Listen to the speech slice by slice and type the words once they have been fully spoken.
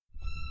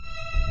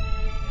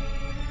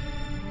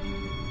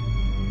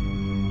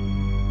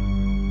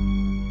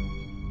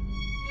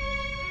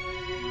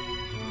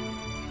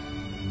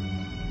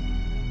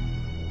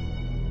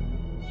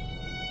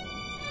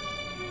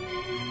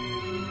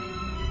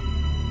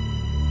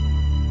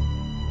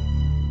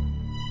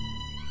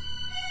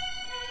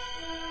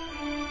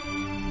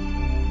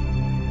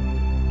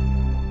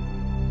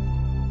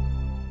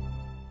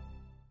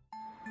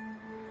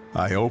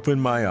I open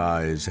my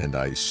eyes and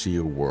I see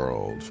a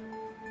world.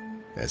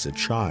 As a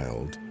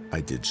child, I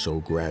did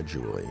so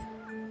gradually.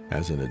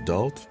 As an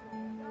adult,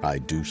 I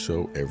do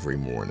so every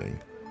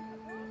morning.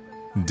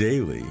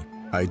 Daily,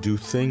 I do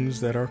things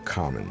that are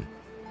common.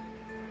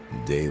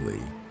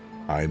 Daily,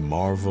 I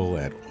marvel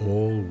at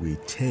all we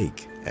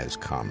take as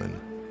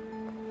common.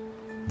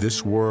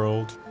 This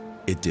world,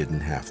 it didn't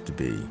have to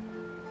be.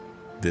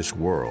 This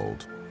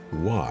world,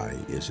 why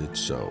is it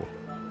so?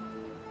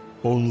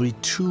 Only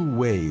two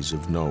ways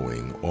of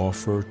knowing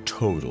offer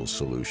total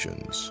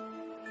solutions.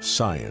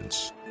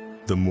 Science,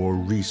 the more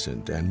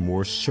recent and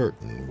more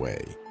certain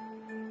way.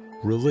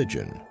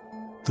 Religion,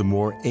 the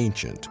more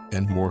ancient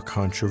and more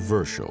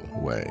controversial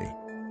way.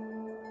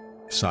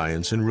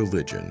 Science and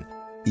religion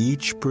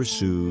each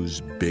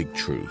pursues big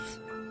truth.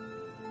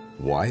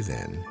 Why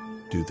then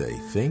do they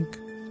think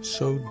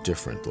so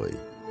differently?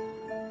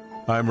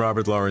 I'm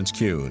Robert Lawrence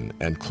Kuhn,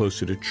 and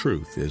Closer to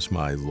Truth is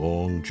my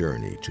long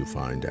journey to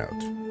find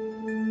out.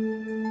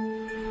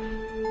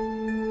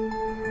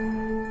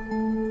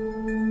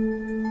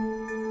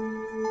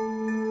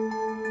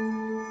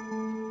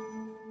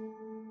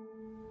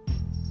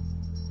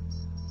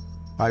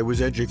 I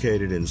was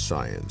educated in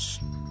science,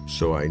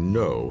 so I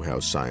know how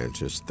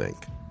scientists think.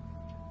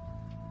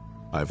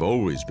 I've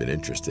always been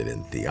interested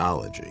in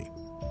theology,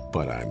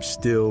 but I'm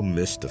still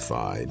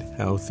mystified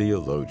how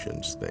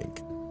theologians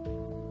think.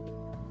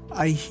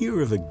 I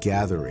hear of a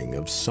gathering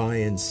of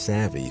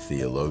science-savvy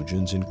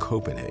theologians in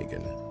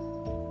Copenhagen.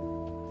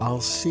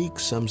 I'll seek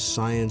some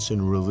science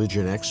and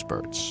religion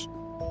experts,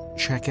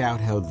 check out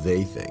how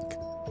they think.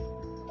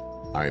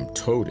 I'm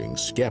toting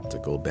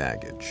skeptical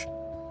baggage.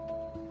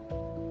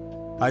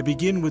 I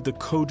begin with the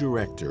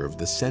co-director of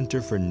the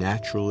Center for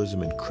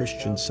Naturalism and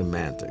Christian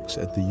Semantics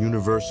at the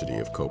University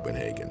of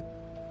Copenhagen.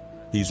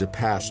 He's a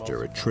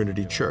pastor at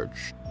Trinity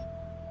Church,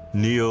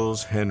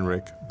 Niels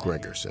Henrik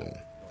Gregersen.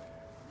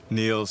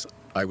 Niels,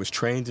 I was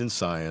trained in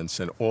science,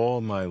 and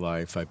all my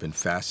life I've been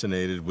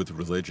fascinated with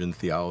religion,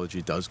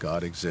 theology, does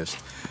God exist?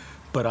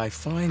 But I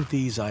find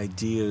these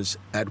ideas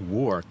at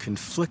war,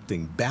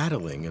 conflicting,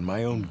 battling in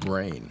my own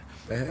brain.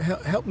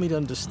 Help me to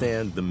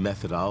understand the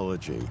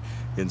methodology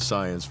in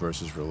science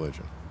versus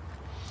religion.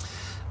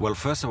 Well,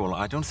 first of all,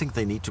 I don't think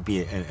they need to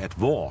be at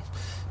war,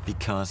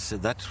 because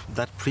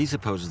that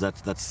presupposes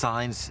that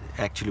science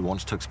actually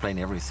wants to explain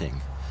everything,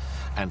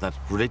 and that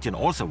religion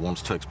also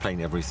wants to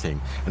explain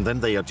everything, and then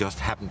they just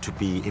happen to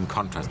be in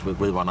contrast with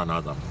one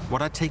another.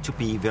 What I take to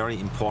be very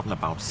important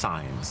about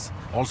science,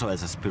 also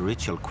as a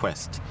spiritual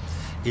quest,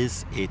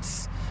 is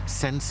its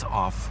sense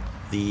of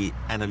the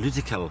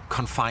analytical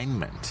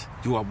confinement.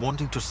 You are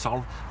wanting to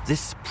solve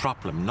this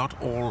problem,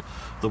 not all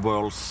the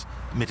world's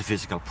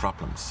metaphysical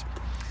problems.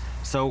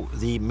 So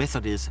the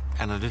method is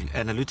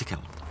analytical.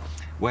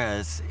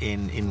 Whereas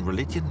in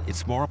religion,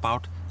 it's more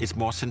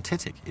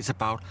synthetic. It's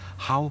about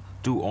how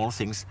do all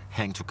things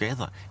hang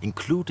together,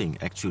 including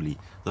actually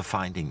the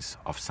findings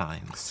of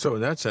science. So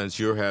in that sense,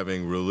 you're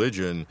having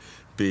religion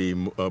be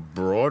a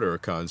broader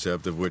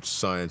concept of which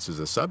science is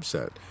a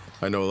subset.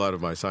 I know a lot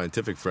of my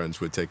scientific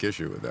friends would take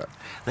issue with that.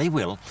 They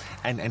will,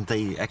 and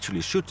they actually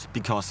should,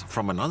 because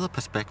from another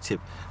perspective,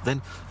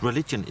 then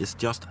religion is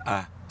just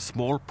a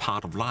small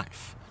part of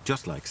life.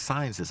 Just like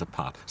science is a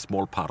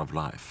small part of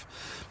life.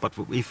 But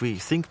if we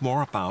think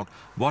more about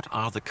what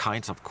are the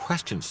kinds of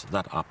questions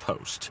that are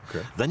posed,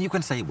 okay, then you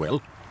can say,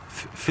 well,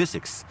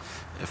 physics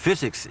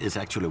is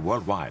actually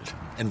worldwide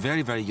and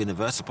very, very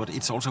universal, but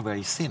it's also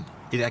very thin.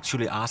 It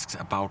actually asks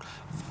about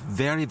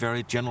very,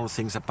 very general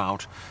things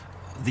about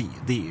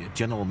the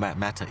general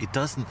matter.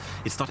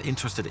 It's not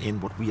interested in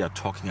what we are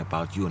talking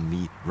about, you and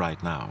me,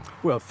 right now.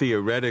 Well,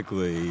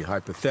 theoretically,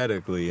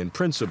 hypothetically, in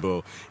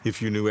principle,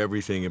 if you knew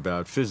everything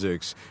about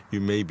physics, you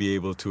may be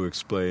able to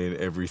explain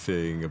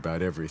everything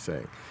about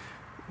everything.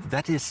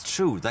 That is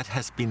true. That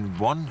has been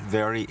one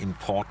very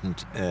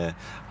important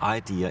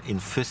idea in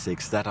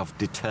physics, that of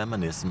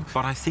determinism.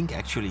 But I think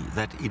actually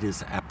that it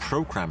is a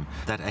program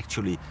that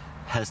actually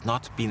has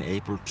not been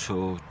able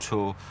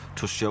to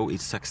show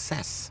its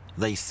success.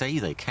 They say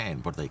they can,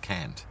 but they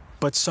can't.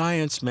 But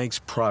science makes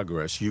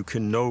progress. You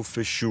can know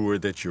for sure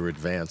that you're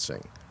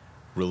advancing.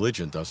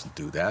 Religion doesn't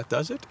do that,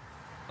 does it?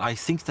 I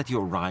think that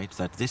you're right,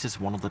 that this is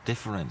one of the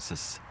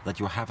differences, that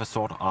you have a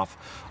sort of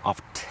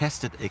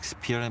tested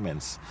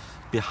experiments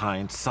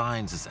behind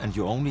sciences, and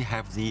you only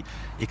have the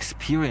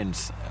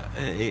experience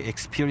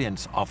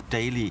of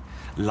daily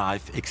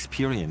life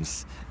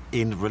experience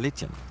in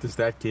religion. Does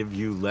that give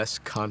you less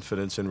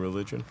confidence in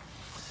religion?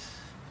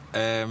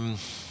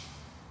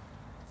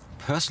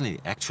 Personally,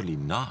 actually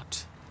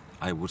not,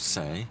 I would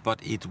say. But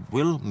it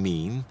will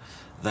mean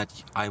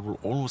that I will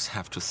always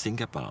have to think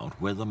about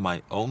whether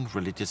my own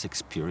religious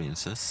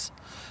experiences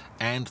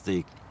and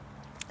the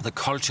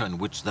culture in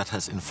which that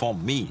has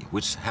informed me,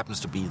 which happens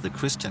to be the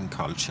Christian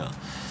culture,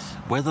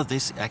 whether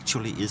this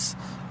actually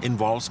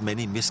involves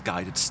many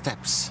misguided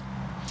steps.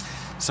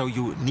 So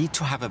you need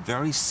to have a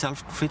very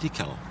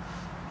self-critical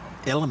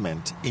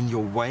element in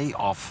your way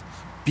of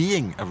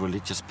being a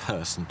religious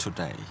person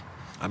today.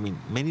 I mean,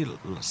 many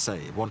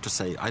want to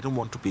say, I don't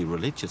want to be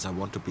religious, I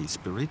want to be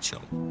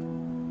spiritual.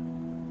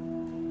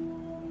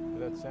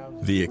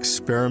 The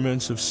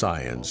experiments of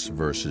science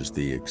versus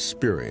the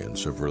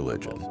experience of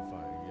religion.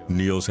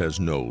 Niels has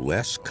no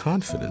less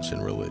confidence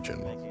in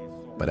religion,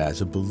 but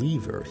as a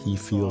believer, he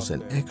feels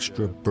an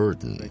extra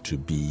burden to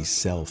be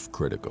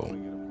self-critical.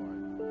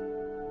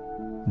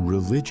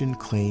 Religion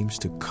claims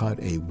to cut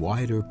a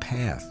wider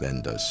path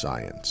than does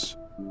science,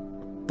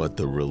 but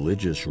the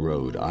religious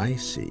road I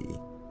see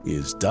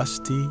is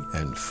dusty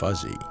and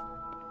fuzzy,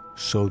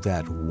 so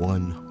that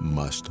one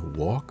must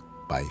walk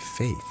by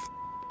faith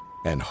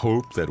and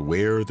hope that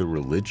where the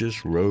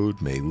religious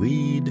road may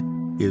lead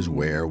is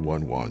where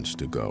one wants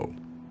to go.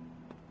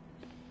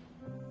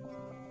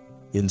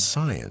 In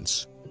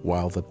science,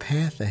 while the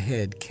path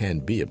ahead can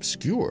be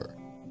obscure,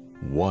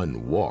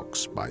 one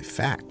walks by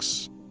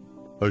facts,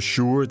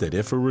 assured that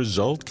if a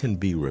result can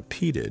be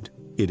repeated,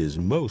 it is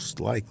most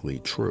likely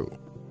true.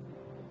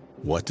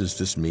 What does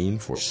this mean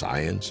for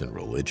science and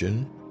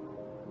religion?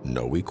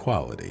 No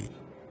equality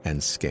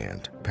and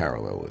scant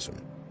parallelism.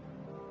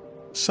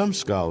 Some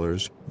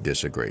scholars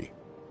disagree.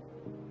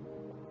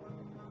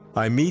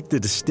 I meet the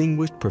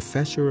distinguished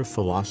professor of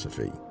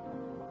philosophy,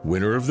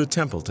 winner of the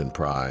Templeton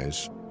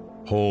Prize,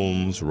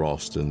 Holmes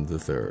Ralston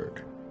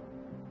III.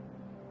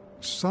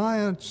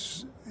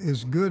 Science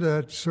is good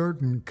at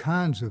certain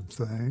kinds of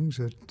things,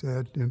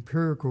 at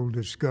empirical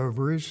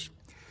discoveries.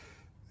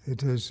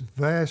 It has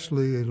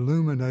vastly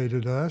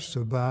illuminated us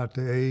about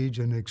the age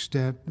and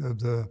extent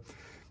of the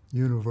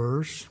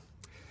universe,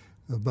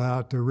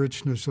 about the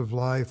richness of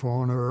life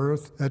on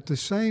Earth. At the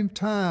same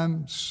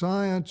time,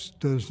 science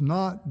does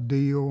not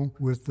deal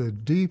with the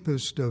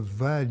deepest of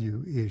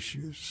value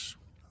issues.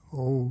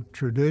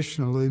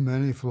 Traditionally,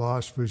 many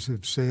philosophers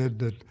have said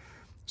that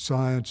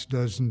science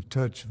doesn't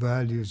touch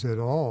values at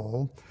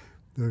all.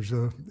 There's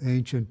an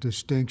ancient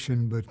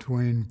distinction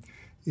between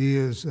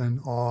is and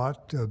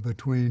ought,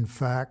 between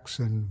facts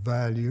and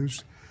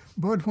values.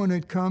 But when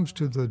it comes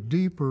to the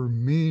deeper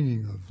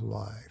meaning of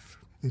life,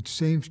 it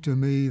seems to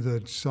me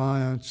that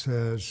science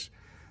has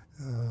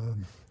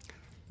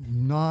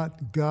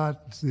not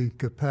got the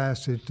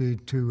capacity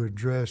to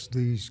address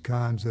these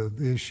kinds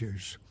of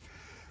issues.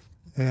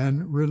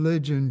 And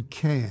religion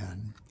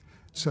can.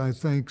 So I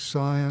think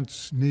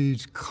science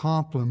needs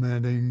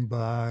complementing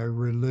by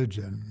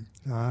religion.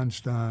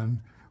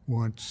 Einstein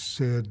once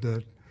said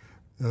that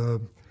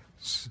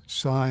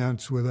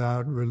science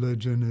without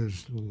religion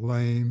is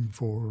lame,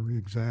 for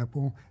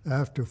example.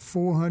 After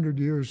 400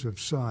 years of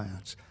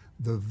science,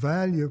 the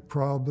value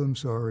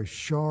problems are as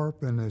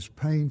sharp and as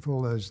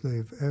painful as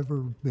they've ever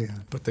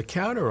been. But the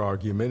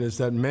counter-argument is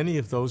that many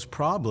of those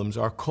problems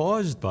are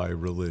caused by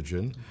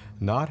religion,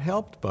 not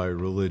helped by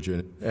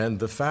religion. And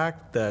the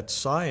fact that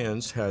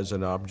science has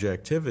an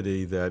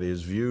objectivity that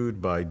is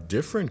viewed by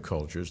different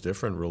cultures,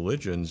 different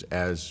religions,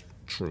 as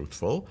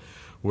truthful,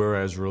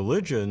 whereas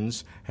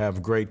religions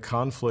have great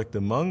conflict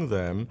among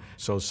them,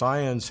 so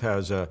science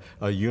has a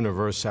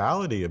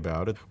universality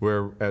about it,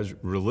 whereas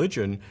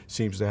religion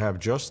seems to have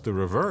just the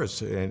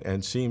reverse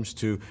and seems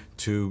to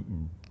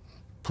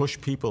push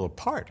people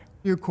apart.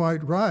 You're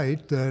quite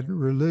right that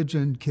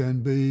religion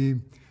can be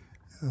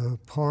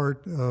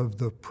part of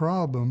the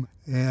problem,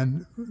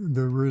 and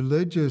the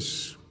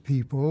religious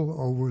people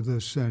over the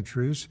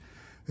centuries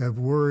have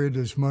worried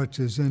as much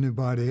as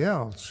anybody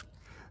else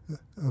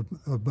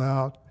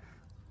about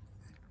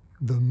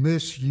the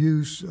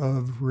misuse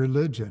of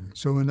religion.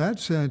 So in that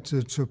sense,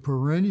 it's a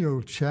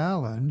perennial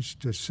challenge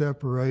to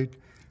separate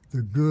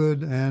the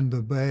good and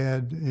the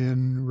bad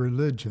in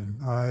religion.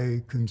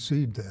 I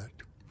concede that.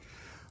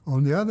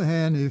 On the other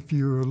hand, if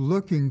you're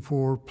looking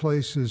for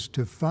places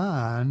to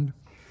find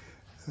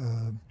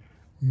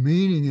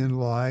meaning in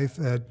life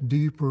at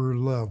deeper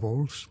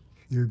levels,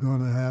 you're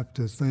going to have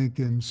to think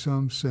in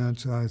some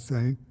sense, I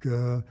think,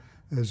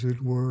 as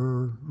it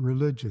were,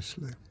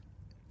 religiously.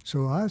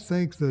 So I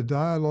think the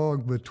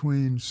dialogue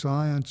between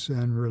science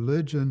and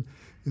religion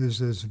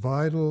is as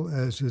vital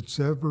as it's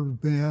ever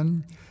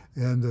been,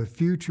 and the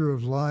future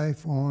of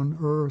life on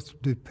Earth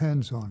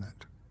depends on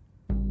it.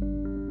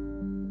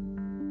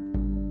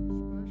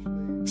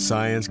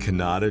 Science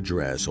cannot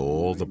address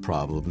all the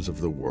problems of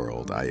the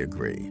world, I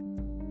agree.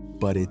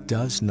 But it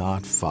does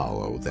not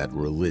follow that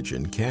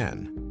religion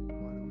can.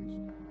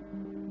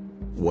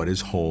 What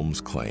is Holmes'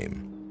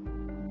 claim?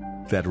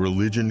 That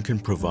religion can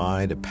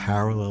provide a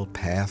parallel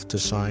path to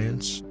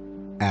science,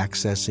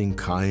 accessing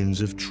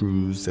kinds of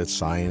truths that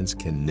science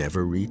can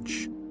never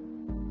reach?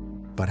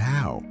 But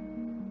how?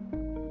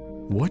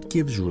 What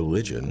gives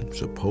religion,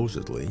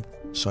 supposedly,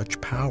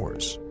 such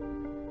powers?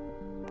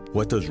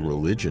 What does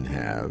religion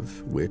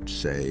have, which,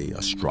 say,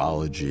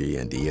 astrology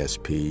and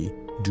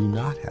ESP do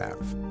not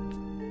have?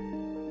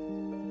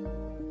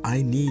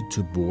 I need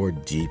to bore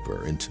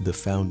deeper into the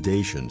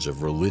foundations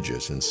of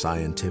religious and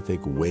scientific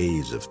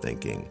ways of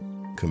thinking,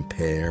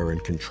 compare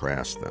and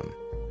contrast them.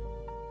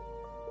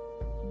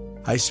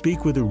 I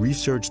speak with a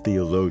research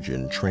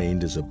theologian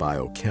trained as a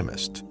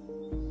biochemist.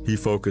 He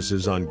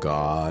focuses on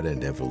God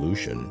and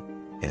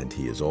evolution, and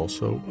he is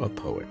also a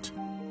poet.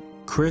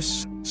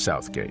 Chris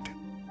Southgate.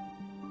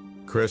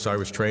 Chris, I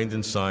was trained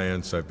in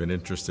science. I've been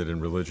interested in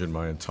religion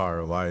my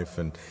entire life,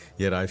 and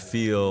yet I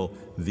feel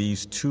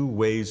these two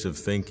ways of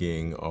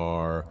thinking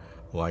are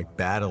like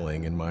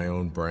battling in my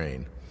own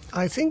brain.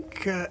 I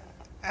think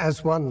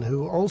as one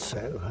who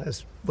also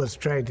was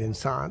trained in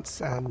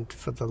science and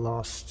for the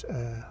last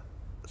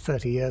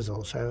 30 years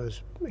or so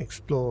has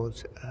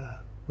explored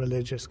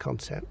religious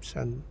concepts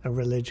and a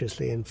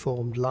religiously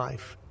informed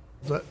life,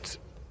 that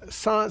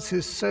science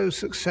is so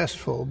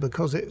successful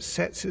because it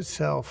sets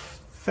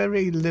itself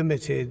very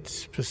limited,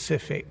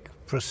 specific,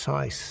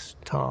 precise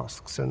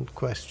tasks and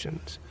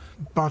questions.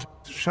 But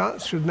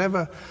science should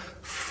never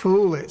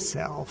fool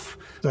itself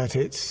that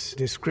its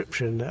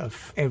description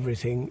of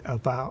everything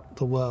about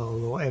the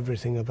world or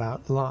everything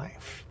about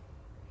life.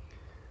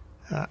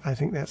 I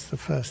think that's the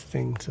first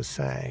thing to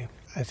say.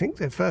 I think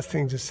the first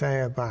thing to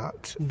say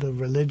about the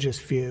religious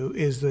view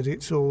is that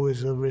it's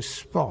always a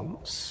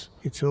response.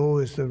 It's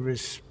always the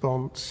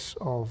response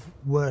of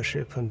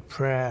worship and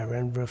prayer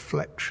and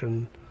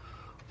reflection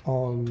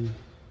on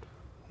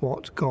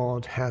what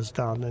God has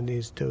done and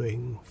is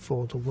doing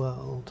for the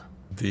world.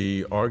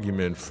 The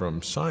argument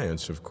from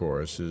science, of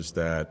course, is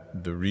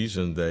that the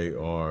reason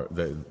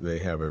they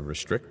have a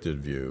restricted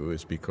view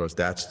is because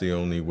that's the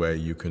only way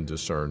you can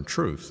discern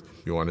truth.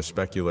 You want to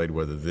speculate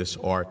whether this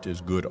art is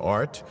good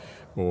art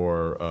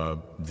or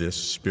this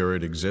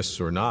spirit exists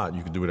or not.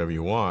 You can do whatever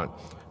you want,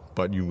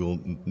 but you will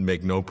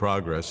make no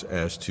progress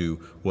as to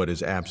what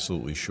is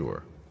absolutely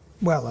sure.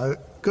 Well,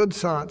 good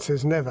science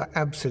is never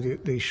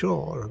absolutely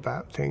sure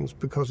about things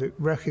because it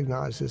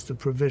recognizes the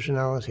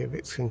provisionality of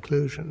its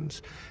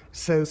conclusions.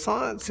 So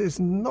science is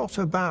not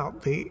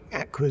about the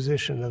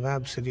acquisition of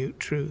absolute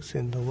truth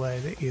in the way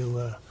that you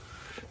were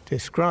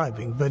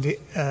describing, but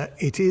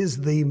it is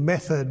the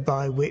method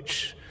by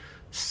which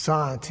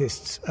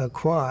scientists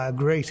acquire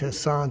greater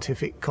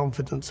scientific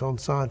confidence on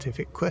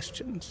scientific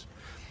questions.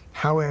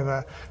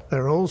 However,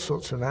 there are all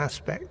sorts of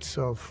aspects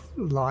of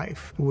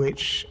life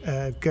which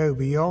go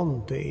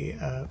beyond the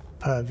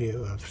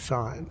purview of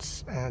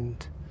science,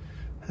 and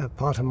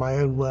part of my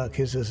own work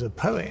is as a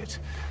poet,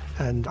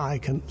 and I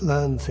can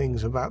learn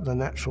things about the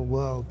natural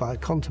world by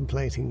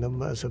contemplating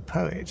them as a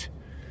poet,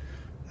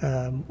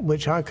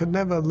 which I could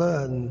never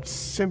learn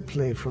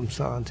simply from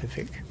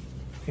scientific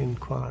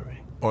inquiry.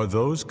 Are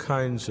those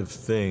kinds of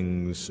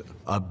things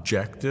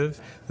objective?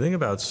 The thing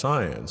about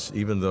science,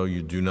 even though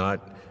you do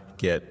not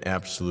get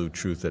absolute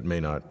truth that may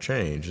not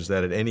change, is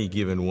that at any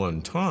given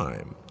one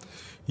time,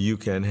 you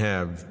can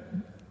have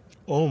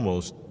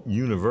almost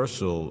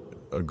universal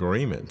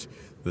agreement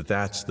that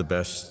that's the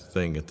best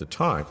thing at the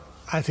time.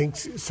 I think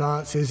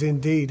science is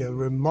indeed a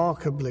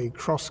remarkably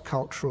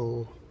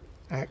cross-cultural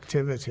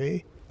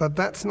activity, but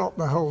that's not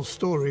the whole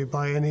story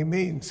by any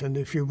means. And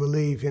if you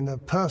believe in a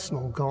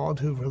personal God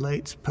who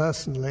relates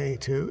personally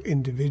to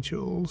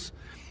individuals,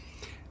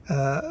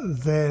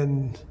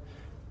 then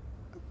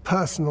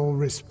personal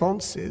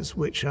responses,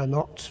 which are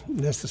not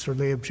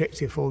necessarily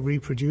objective or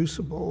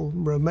reproducible,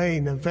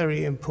 remain a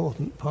very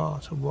important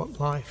part of what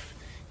life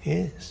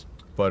is.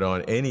 But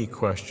on any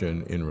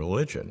question in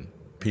religion,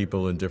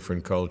 people in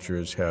different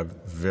cultures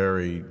have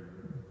very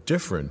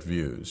different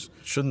views.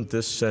 Shouldn't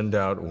this send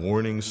out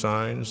warning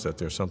signs that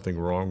there's something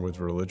wrong with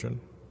religion?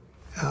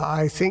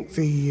 I think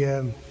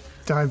the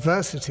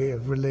diversity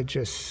of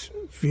religious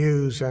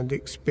views and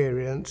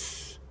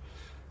experience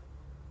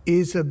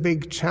is a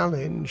big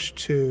challenge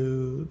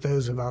to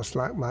those of us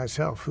like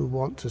myself who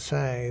want to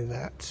say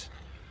that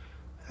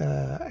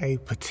a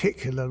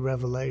particular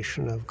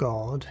revelation of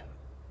God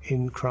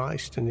in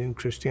Christ and in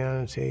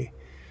Christianity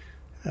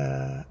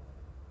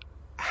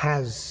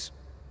has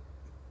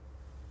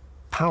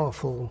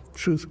powerful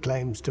truth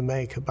claims to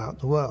make about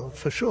the world,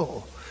 for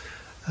sure.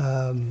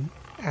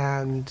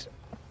 And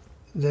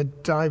the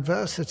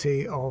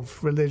diversity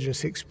of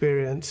religious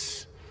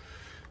experience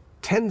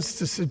tends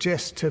to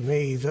suggest to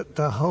me that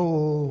the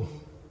whole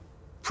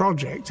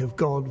project of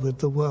God with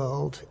the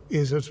world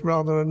is at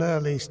rather an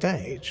early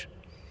stage,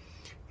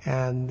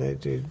 and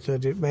that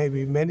it may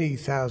be many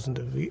thousands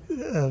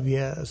of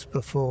years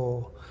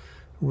before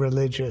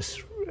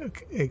religious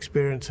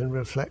experience and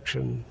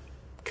reflection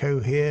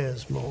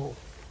coheres more.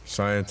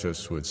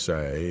 Scientists would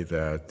say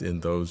that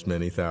in those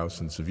many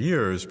thousands of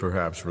years,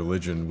 perhaps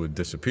religion would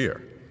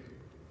disappear.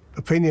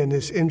 Opinion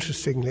is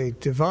interestingly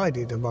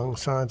divided among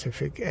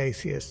scientific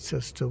atheists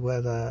as to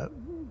whether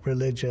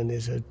religion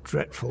is a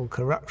dreadful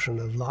corruption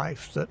of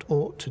life that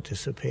ought to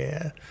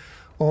disappear,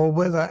 or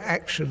whether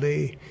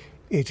actually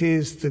it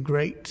is the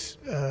great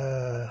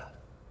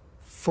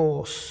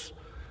force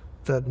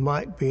that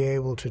might be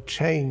able to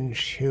change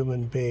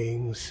human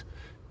beings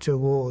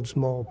towards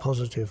more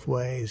positive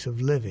ways of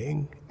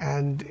living,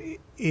 and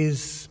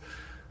is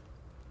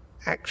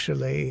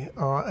actually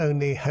our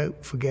only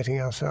hope for getting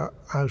us out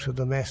of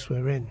the mess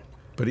we're in.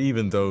 But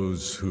even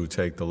those who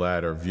take the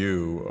latter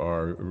view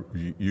are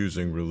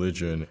using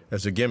religion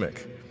as a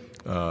gimmick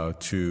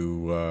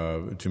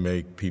to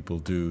make people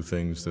do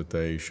things that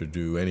they should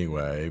do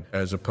anyway,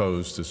 as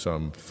opposed to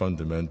some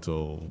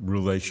fundamental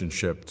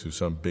relationship to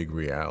some big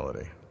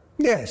reality.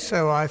 Yes,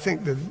 so I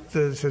think that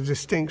there's a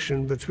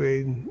distinction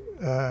between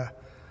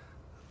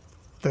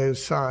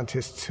those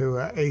scientists who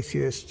are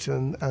atheists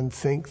and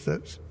think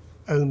that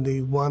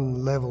only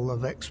one level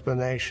of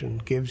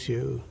explanation gives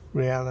you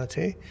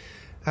reality,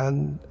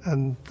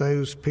 and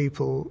those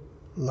people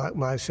like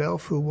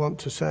myself who want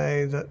to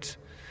say that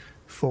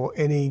for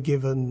any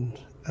given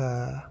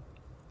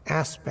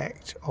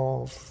aspect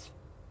of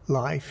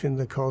life in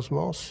the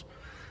cosmos,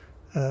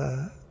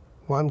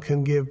 one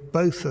can give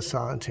both a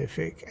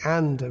scientific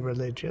and a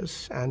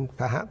religious and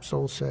perhaps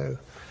also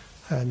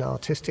an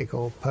artistic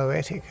or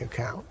poetic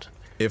account.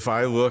 If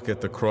I look at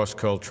the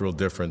cross-cultural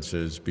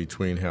differences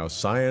between how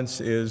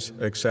science is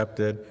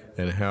accepted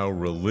and how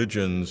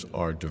religions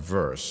are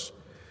diverse,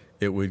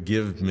 it would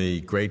give me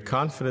great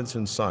confidence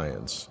in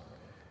science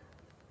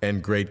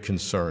and great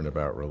concern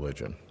about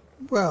religion.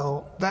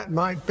 Well, that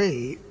might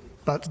be,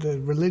 but the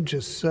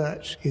religious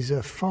search is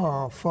a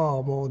far,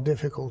 far more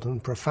difficult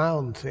and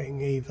profound thing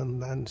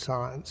even than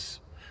science.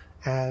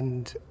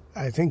 And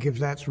I think if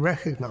that's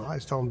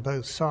recognized on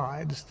both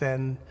sides,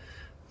 then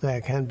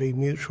there can be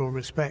mutual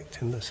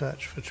respect in the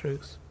search for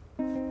truth.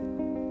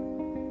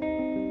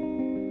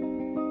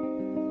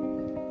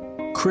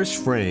 Chris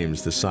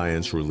frames the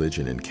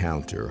science-religion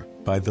encounter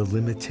by the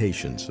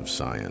limitations of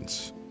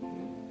science.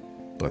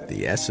 But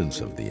the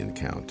essence of the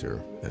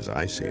encounter, as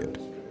I see it,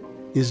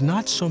 is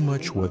not so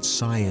much what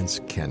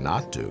science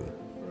cannot do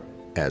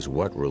as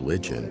what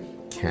religion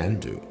can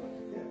do.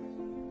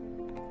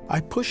 I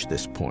push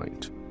this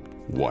point.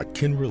 What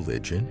can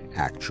religion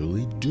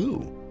actually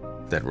do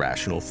that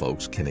rational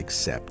folks can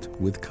accept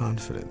with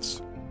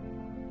confidence?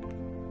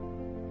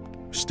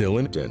 Still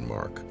in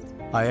Denmark,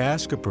 I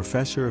ask a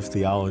professor of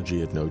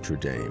theology at Notre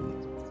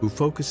Dame who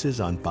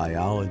focuses on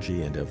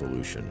biology and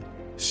evolution,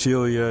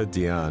 Celia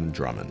Dion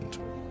Drummond.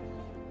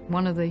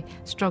 One of the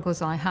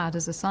struggles I had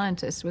as a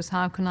scientist was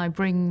how can I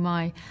bring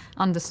my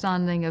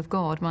understanding of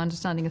God, my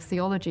understanding of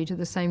theology to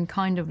the same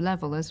kind of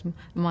level as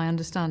my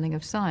understanding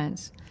of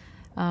science.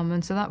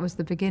 And so that was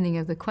the beginning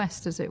of the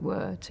quest, as it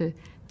were,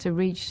 to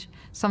reach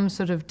some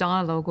sort of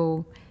dialogue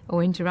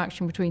or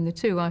interaction between the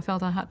two. I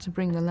felt I had to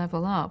bring the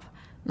level up.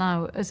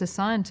 Now, as a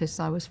scientist,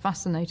 I was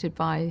fascinated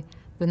by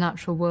the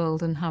natural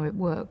world and how it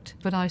worked,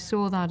 but I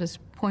saw that as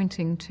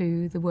pointing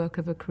to the work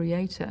of a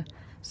creator.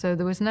 So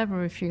there was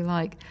never, if you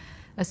like,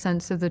 a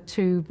sense of the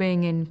two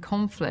being in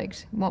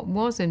conflict. What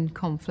was in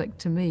conflict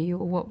to me, or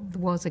what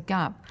was a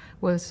gap,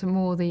 was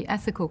more the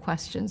ethical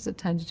questions that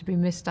tended to be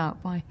missed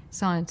out by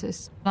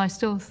scientists. I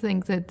still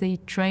think that the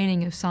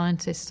training of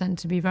scientists tend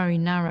to be very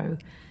narrow.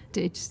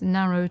 It's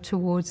narrow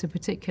towards a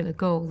particular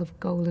goal, the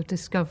goal of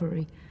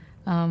discovery,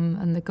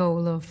 and the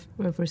goal of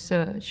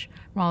research,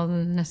 rather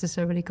than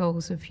necessarily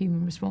goals of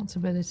human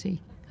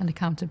responsibility and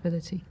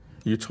accountability.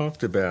 You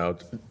talked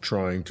about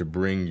trying to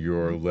bring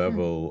your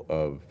level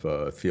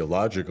of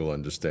theological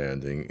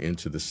understanding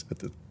into this,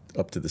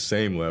 up to the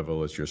same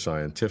level as your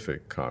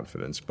scientific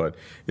confidence, but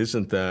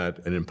isn't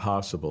that an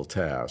impossible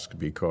task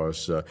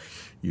because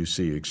you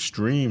see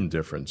extreme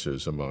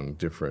differences among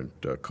different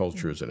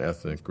cultures and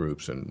ethnic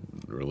groups and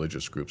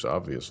religious groups,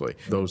 obviously.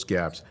 Those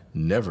gaps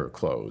never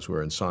close,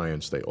 where in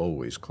science they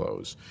always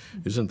close.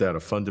 Isn't that a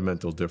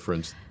fundamental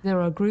difference?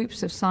 There are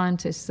groups of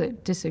scientists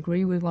that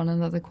disagree with one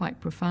another quite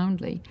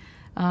profoundly.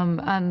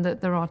 And that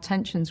there are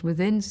tensions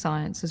within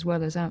science as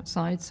well as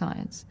outside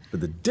science.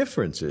 But the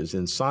difference is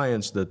in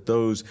science that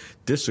those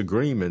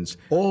disagreements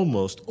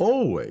almost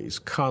always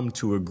come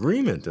to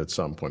agreement at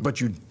some point, but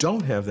you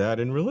don't have that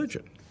in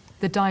religion.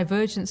 The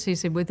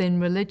divergences within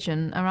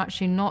religion are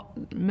actually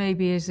not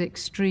maybe as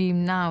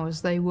extreme now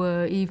as they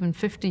were even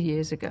 50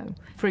 years ago.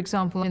 For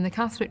example, in the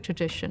Catholic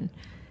tradition,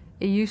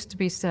 it used to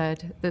be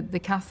said that the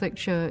Catholic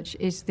Church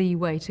is the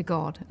way to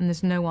God and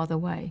there's no other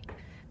way.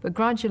 But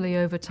gradually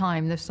over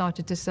time, they've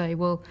started to say,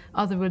 well,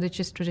 other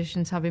religious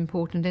traditions have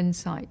important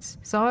insights.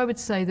 So I would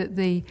say that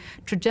the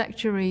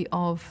trajectory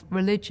of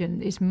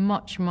religion is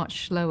much,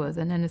 much slower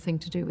than anything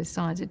to do with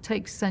science. It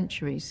takes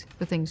centuries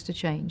for things to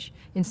change.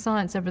 In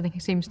science, everything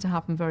seems to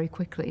happen very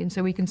quickly, and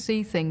so we can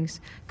see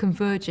things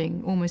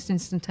converging almost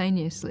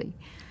instantaneously.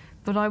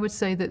 But I would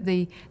say that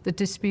the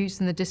disputes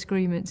and the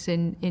disagreements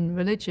in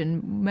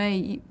religion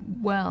may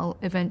well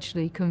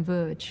eventually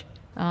converge.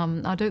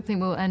 I don't think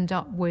we'll end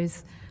up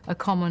with a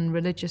common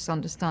religious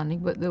understanding,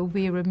 but there will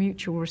be a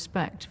mutual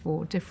respect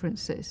for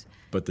differences.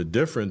 But the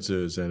difference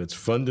is, and it's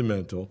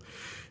fundamental,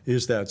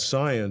 is that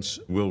science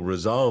will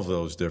resolve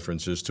those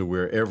differences to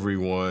where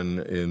everyone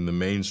in the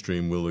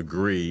mainstream will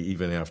agree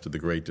even after the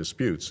great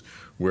disputes.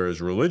 Whereas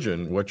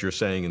religion, what you're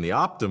saying in the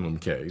optimum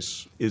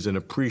case, is an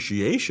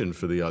appreciation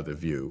for the other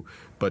view,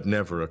 but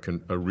never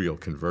a real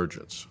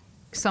convergence.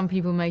 Some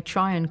people may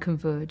try and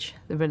converge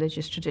the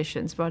religious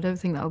traditions, but I don't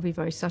think that will be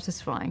very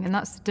satisfying. And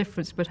that's the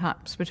difference,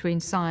 perhaps, between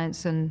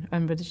science and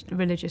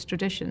religious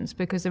traditions,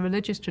 because the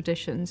religious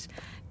traditions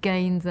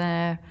gain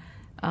their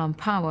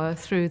power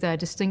through their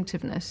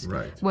distinctiveness,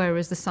 Right.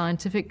 whereas the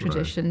scientific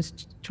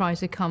traditions try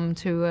to come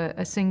to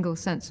a single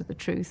sense of the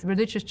truth.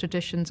 Religious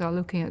traditions are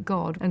looking at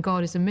God, and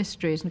God is a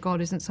mystery, and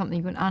God isn't something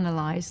you can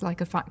analyse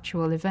like a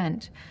factual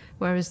event,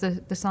 whereas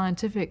the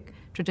scientific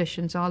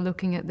traditions are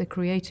looking at the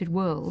created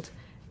world,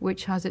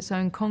 which has its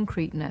own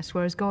concreteness,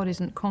 whereas God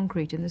isn't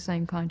concrete in the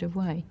same kind of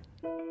way.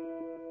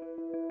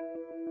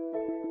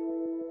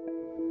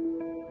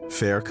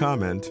 Fair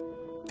comment.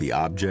 The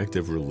object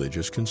of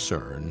religious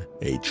concern,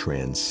 a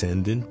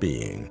transcendent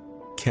being,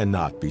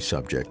 cannot be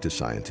subject to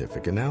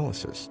scientific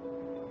analysis.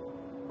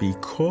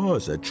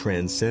 Because a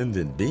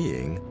transcendent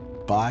being,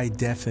 by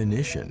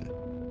definition,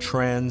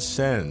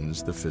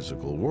 transcends the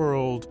physical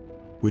world,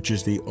 which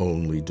is the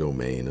only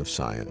domain of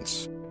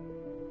science.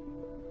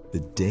 The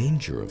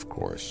danger, of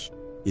course,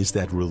 is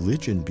that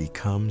religion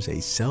becomes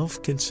a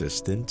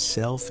self-consistent,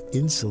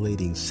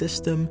 self-insulating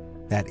system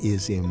that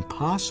is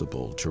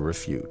impossible to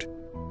refute.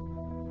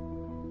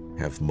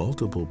 Have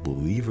multiple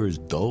believers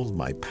dulled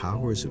my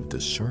powers of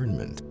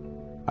discernment?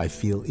 I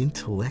feel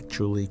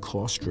intellectually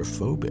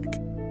claustrophobic.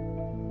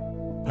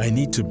 I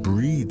need to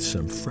breathe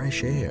some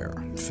fresh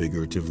air,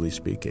 figuratively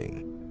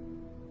speaking.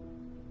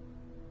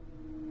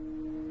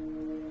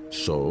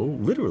 So,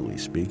 literally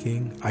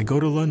speaking, I go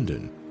to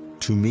London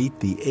to meet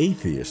the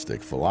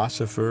atheistic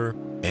philosopher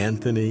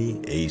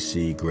Anthony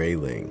A.C.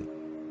 Grayling.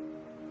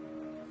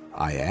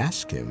 I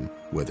ask him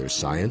whether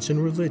science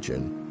and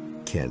religion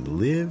can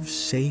live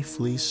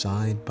safely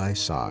side by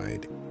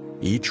side,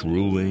 each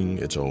ruling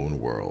its own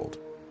world.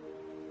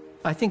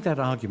 I think that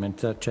argument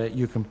that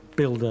you can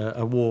build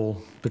a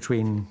wall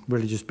between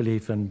religious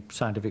belief and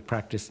scientific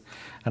practice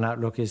and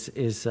outlook is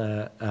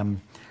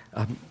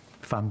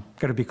if I'm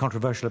going to be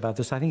controversial about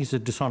this, I think it's a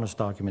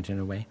dishonest argument in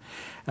a way,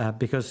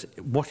 because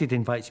what it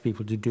invites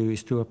people to do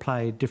is to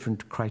apply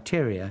different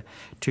criteria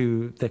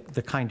to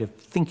the kind of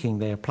thinking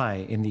they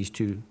apply in these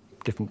two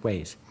different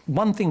ways.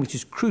 One thing which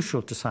is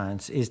crucial to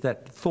science is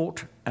that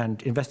thought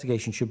and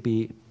investigation should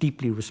be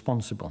deeply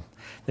responsible,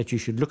 that you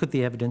should look at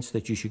the evidence,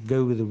 that you should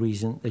go with the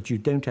reason, that you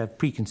don't have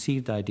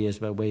preconceived ideas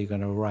about where you're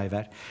going to arrive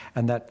at,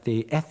 and that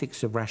the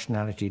ethics of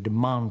rationality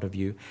demand of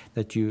you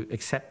that you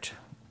accept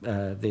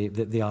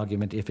the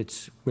argument if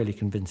it's really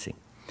convincing.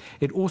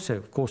 It also,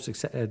 of course,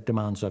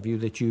 demands of you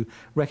that you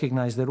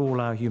recognize that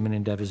all our human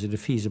endeavors are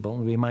defeasible,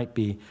 and we might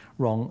be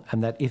wrong,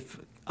 and that if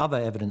other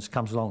evidence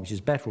comes along which is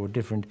better or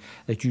different,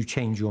 that you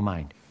change your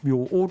mind.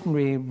 Your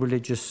ordinary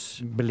religious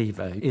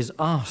believer is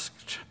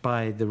asked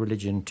by the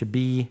religion to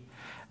be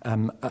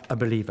a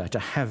believer, to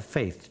have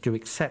faith, to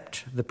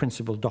accept the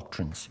principal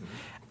doctrines.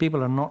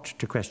 People are not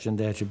to question,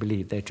 they're to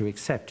believe, they're to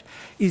accept.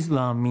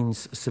 Islam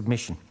means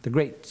submission. The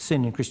great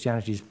sin in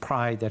Christianity is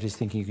pride, that is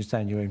thinking you can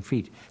stand on your own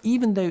feet.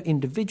 Even though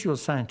individual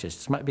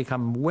scientists might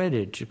become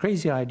wedded to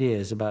crazy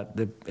ideas about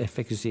the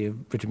efficacy of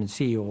vitamin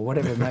C or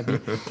whatever it might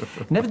be,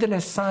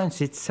 nevertheless, science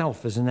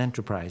itself as an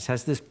enterprise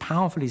has this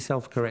powerfully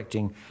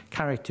self-correcting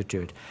character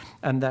to it,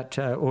 and that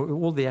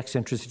all the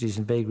eccentricities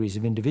and vagaries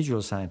of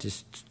individual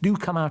scientists do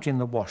come out in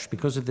the wash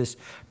because of this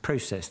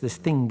process, this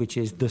thing which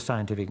is the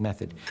scientific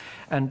method.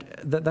 And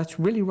that's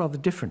really rather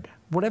different.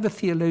 Whatever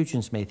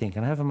theologians may think,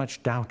 and however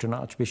much doubt an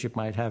archbishop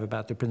might have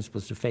about the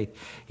principles of faith,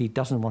 he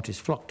doesn't want his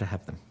flock to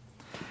have them.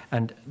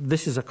 And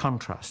this is a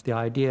contrast, the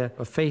idea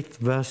of faith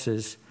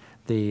versus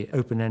the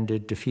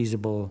open-ended,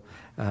 defeasible,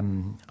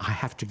 I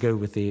have to go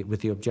with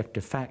the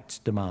objective facts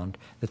demand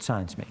that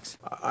science makes.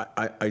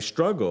 I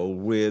struggle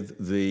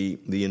with the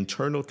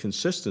internal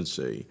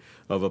consistency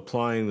of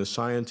applying the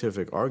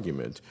scientific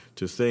argument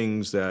to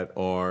things that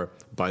are,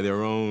 by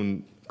their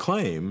own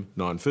claim,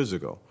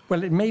 non-physical.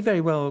 Well, it may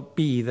very well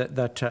be that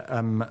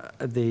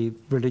the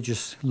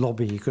religious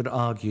lobby could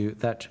argue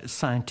that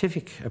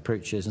scientific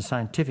approaches and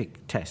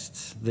scientific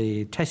tests,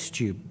 the test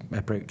tube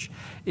approach,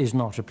 is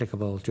not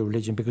applicable to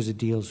religion because it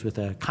deals with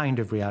a kind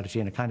of reality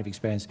and a kind of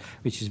experience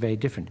which is very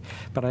different.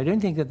 But I don't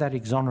think that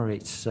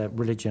exonerates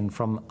religion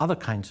from other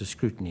kinds of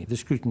scrutiny, the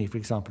scrutiny, for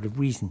example, of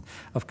reason,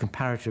 of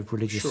comparative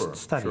religious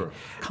study. Sure.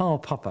 Karl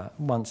Popper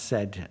once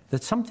said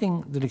that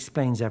something that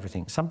explains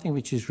everything, something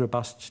which is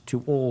robust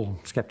to all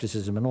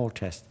skepticism and all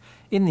tests,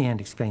 in the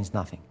end explains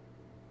nothing.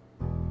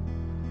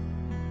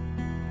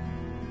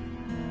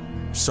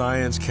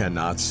 Science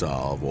cannot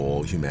solve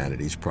all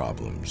humanity's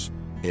problems.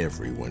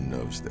 Everyone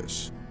knows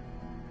this.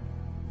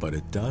 But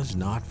it does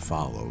not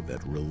follow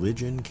that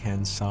religion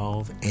can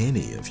solve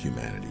any of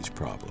humanity's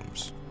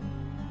problems.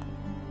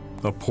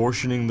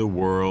 Apportioning the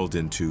world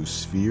into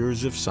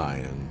spheres of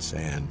science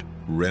and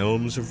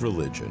realms of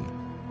religion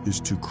is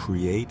to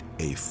create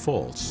a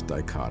false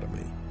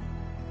dichotomy.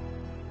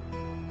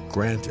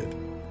 Granted,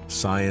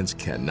 science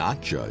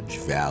cannot judge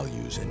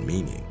values and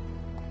meaning,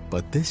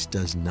 but this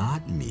does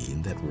not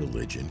mean that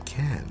religion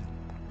can.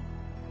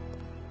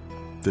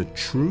 The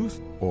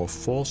truth or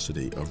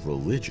falsity of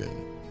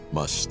religion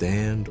must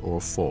stand or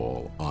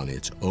fall on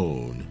its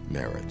own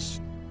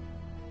merits.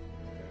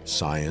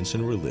 Science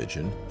and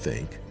religion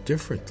think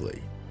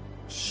differently.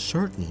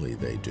 Certainly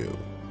they do.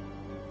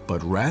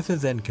 But rather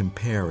than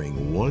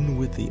comparing one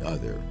with the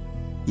other,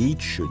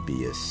 Each should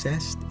be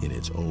assessed in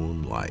its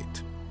own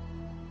light.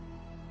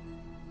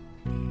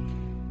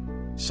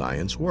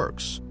 Science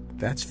works,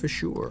 that's for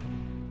sure.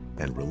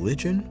 And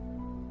religion?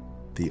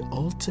 The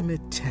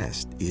ultimate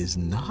test is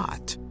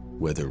not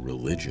whether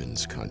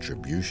religion's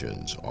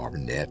contributions are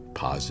net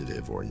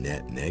positive or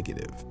net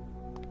negative,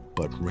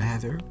 but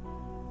rather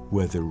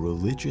whether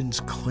religion's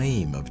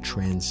claim of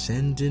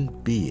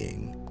transcendent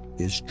being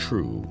is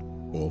true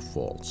or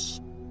false.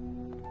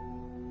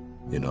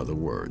 In other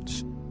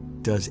words,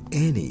 does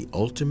any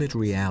ultimate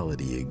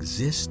reality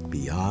exist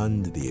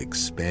beyond the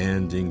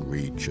expanding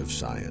reach of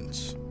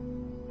science?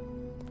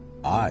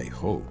 I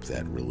hope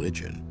that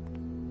religion,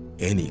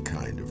 any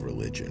kind of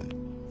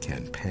religion,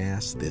 can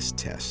pass this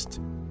test.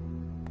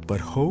 But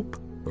hope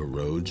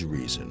erodes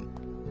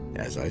reason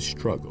as I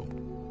struggle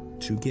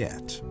to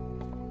get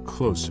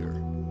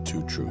closer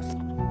to truth.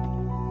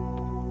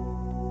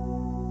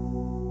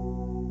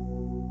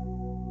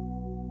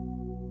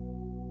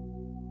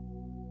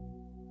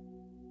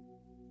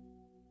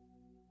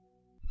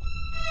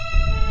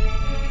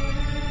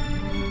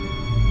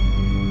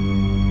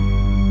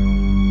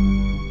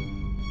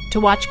 To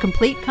watch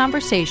complete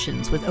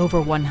conversations with over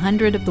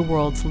 100 of the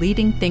world's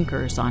leading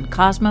thinkers on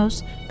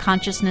cosmos,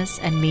 consciousness,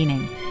 and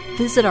meaning,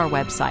 visit our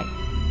website,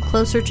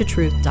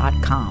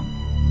 closertotruth.com.